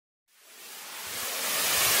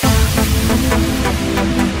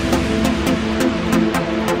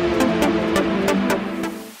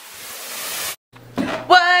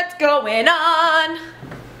going on?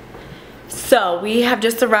 So we have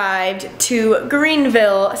just arrived to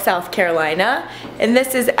Greenville, South Carolina, and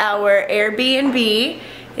this is our Airbnb.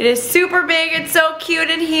 It is super big, it's so cute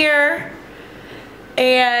in here.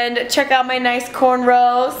 And check out my nice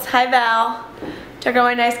cornrows. Hi Val. Check out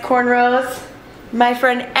my nice cornrows. My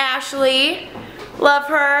friend Ashley, love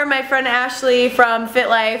her. My friend Ashley from Fit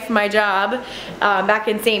Life, my job, back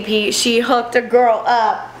in St. Pete. She hooked a girl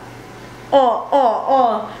up.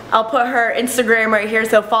 I'll put her Instagram right here,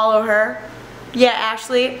 so follow her. Yeah,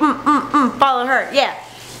 Ashley. Follow her. Yeah.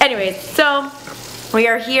 Anyways, so we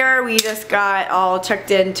are here. We just got all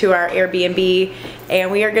checked into our Airbnb, and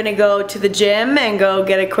we are gonna go to the gym and go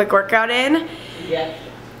get a quick workout in. Yeah.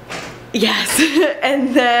 Yes.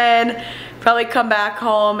 And then probably come back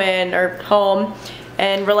home and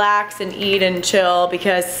relax and eat and chill,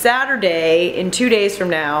 because Saturday, in 2 days from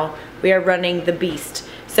now, we are running the Beast.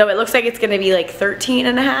 So it looks like it's gonna be like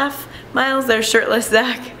 13.5 miles. There's shirtless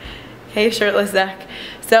Zach. Hey, shirtless Zach.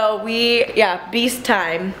 So Beast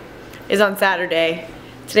time is on Saturday.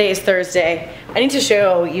 Today is Thursday. I need to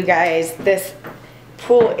show you guys this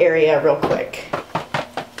pool area real quick.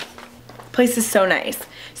 Place is so nice.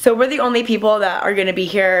 So we're the only people that are gonna be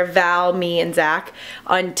here, Val, me, and Zach,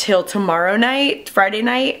 until tomorrow night, Friday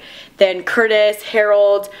night. Then Curtis,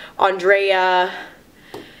 Harold, Andrea,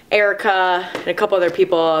 Erica, and a couple other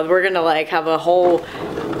people. We're gonna like have a whole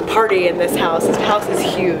party in this house. This house is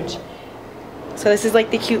huge. So this is like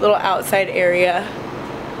the cute little outside area.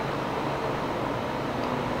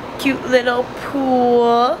 Cute little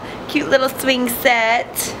pool, cute little swing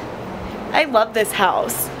set. I love this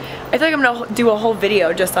house. I feel like I'm gonna do a whole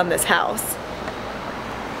video just on this house.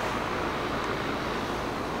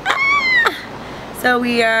 So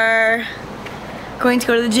we are going to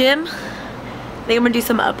go to the gym. I think I'm gonna do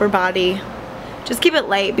some upper body. Just keep it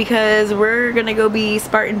light because we're gonna go be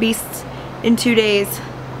Spartan Beasts in 2 days.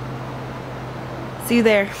 See you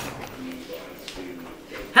there.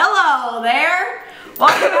 Hello there.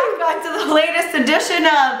 Welcome back to the latest edition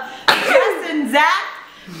of Jess and Zach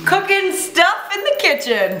cooking stuff in the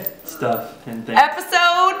kitchen. Stuff and things.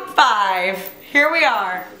 Episode 5. Here we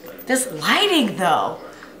are. This lighting though.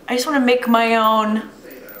 I just want to make my own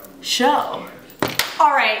show.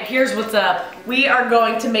 Alright, here's what's up. We are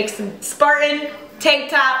going to make some Spartan tank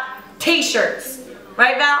top t-shirts.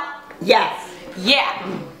 Right, Val? Yes. Yeah.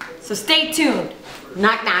 So stay tuned.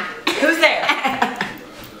 Knock knock. Who's there?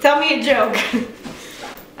 Tell me a joke.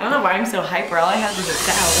 I don't know why I'm so hyper. All I have is a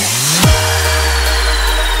salad.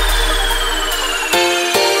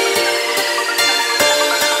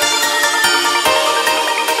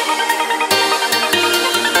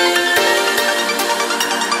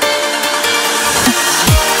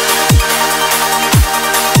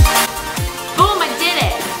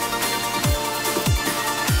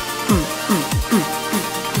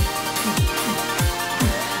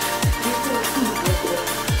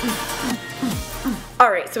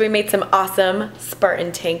 Alright, so we made some awesome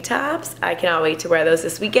Spartan tank tops. I cannot wait to wear those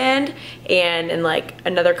this weekend and in like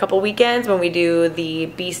another couple weekends when we do the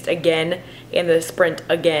Beast again and the Sprint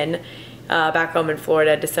again back home in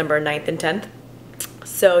Florida, December 9th and 10th.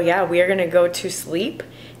 So yeah, we are going to go to sleep,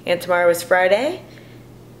 and tomorrow is Friday,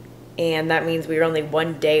 and that means we are only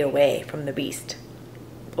 1 day away from the Beast.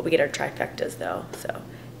 But we get our trifectas though, so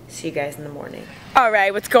see you guys in the morning.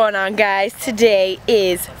 Alright, what's going on guys? Today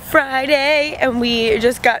is Friday and we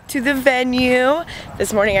just got to the venue.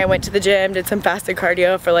 This morning I went to the gym, did some fasted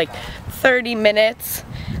cardio for like 30 minutes.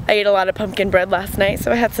 I ate a lot of pumpkin bread last night,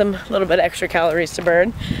 so I had some little bit extra calories to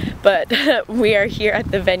burn. But we are here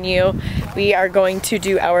at the venue. We are going to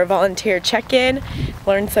do our volunteer check-in,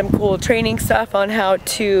 learn some cool training stuff on how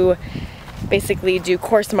to basically do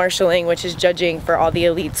course marshaling, which is judging for all the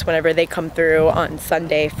elites whenever they come through on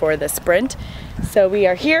Sunday for the sprint. So we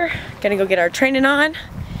are here, gonna go get our training on,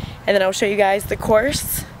 and then I'll show you guys the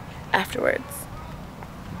course afterwards.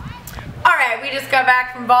 Alright, we just got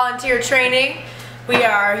back from volunteer training. We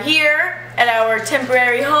are here at our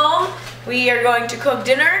temporary home. We are going to cook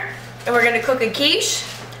dinner, and we're gonna cook a quiche.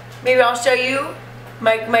 Maybe I'll show you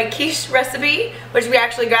my quiche recipe, which we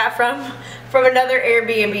actually got from another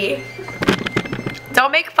Airbnb.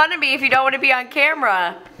 Don't make fun of me if you don't want to be on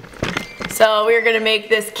camera. So we're gonna make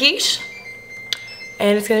this quiche,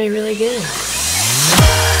 and it's gonna be really good.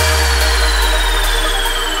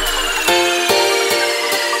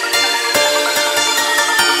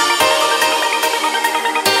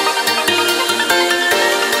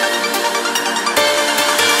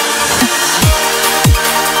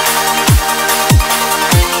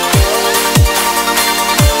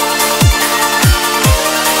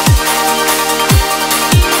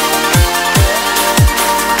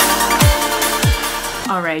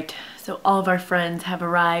 All of our friends have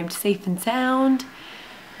arrived safe and sound.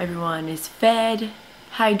 Everyone is fed,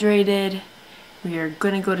 hydrated. We are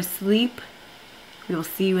gonna go to sleep. We will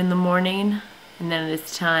see you in the morning, and then it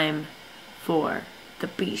is time for the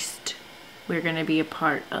beast. We're gonna be a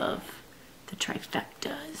part of the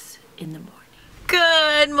trifectas in the morning.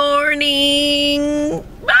 Good morning!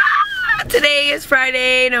 Today is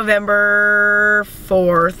Friday, November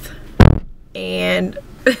 4th, and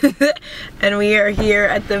and we are here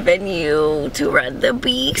at the venue to run the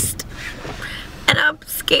beast. And I'm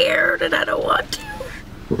scared and I don't want to.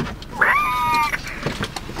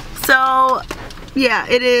 So, yeah,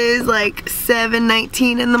 it is like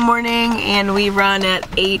 7:19 in the morning and we run at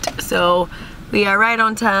 8, so we are right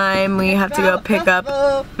on time. We have to go pick up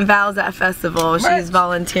Val's at festival. She's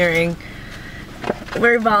volunteering.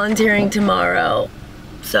 We're volunteering tomorrow,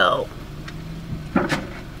 so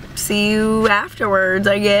see you afterwards,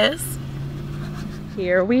 I guess.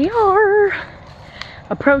 Here we are,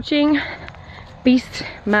 approaching Beast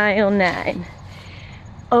Mile 9.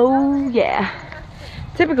 Oh yeah.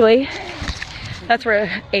 Typically, that's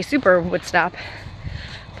where a super would stop.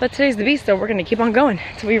 But today's the Beast, so we're gonna keep on going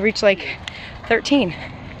until we reach like 13.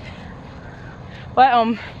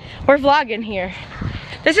 Well, we're vlogging here.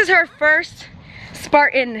 This is her first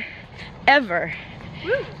Spartan ever.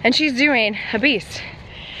 Woo. And she's doing a Beast.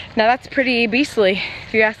 Now that's pretty beastly,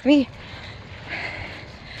 if you ask me.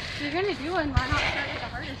 If you're gonna do one, why not start with the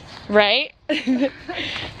hardest? Right?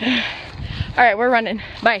 Alright, we're running.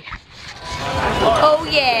 Bye. Oh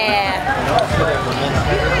yeah!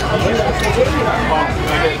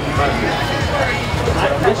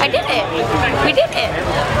 I did it! We did it!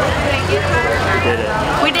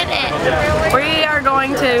 We did it! We are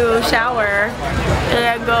going to shower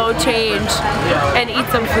and go change and eat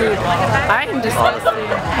some food. I am disgusted.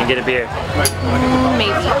 And get a beer.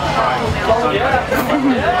 Maybe.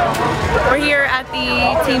 We're here at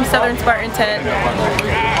the Team Southern Spartan tent.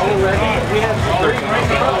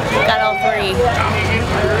 Got all 3.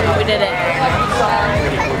 We did it.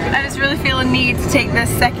 I just really feel a need to take this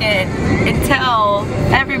second and tell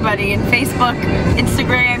everybody in Facebook,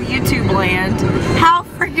 Instagram, YouTube land how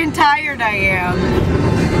freaking tired I am.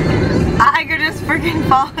 I could just freaking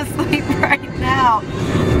fall asleep right now.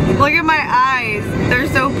 Look at my eyes. They're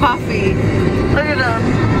so puffy. Look at them.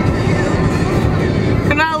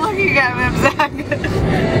 You're not looking at him, Zach.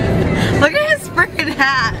 Look at his freaking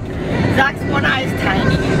hat. Zach's one eye's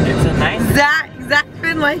tiny. It's a nice. Zach's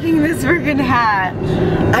been liking this freaking hat.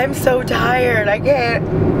 I'm so tired. I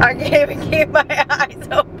can't even keep my eyes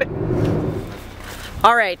open.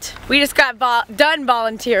 All right, we just got done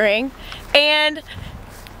volunteering, and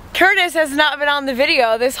Curtis has not been on the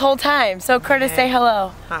video this whole time. So Curtis, say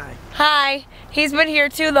hello. Hi. Hi. He's been here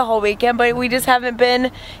too the whole weekend, but we just haven't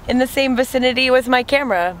been in the same vicinity with my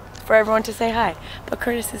camera for everyone to say hi. But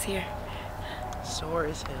Curtis is here. Sore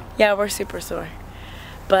as hell. Yeah, we're super sore.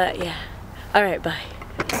 But yeah. Alright, bye.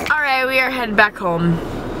 Alright, we are headed back home.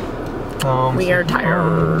 We are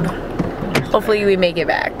tired. Hopefully we make it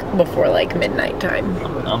back before like midnight time.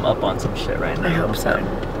 I'm up on some shit right now. I hope so.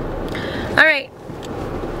 Alright.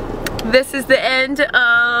 This is the end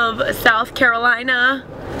of South Carolina.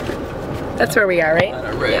 That's where we are, right?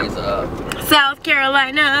 Raise up. South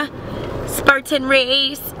Carolina, Spartan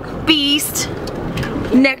Race Beast.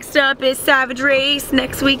 Next up is Savage Race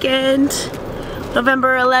next weekend,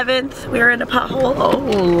 November 11th. We're in a pothole. Oh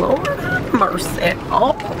Lord have mercy.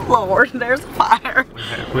 Oh Lord, there's a fire.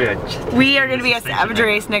 We are gonna be at Savage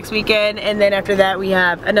Race next weekend, and then after that we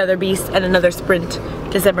have another Beast and another Sprint,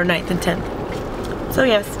 December 9th and 10th. So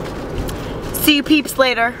yes, see you peeps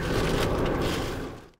later.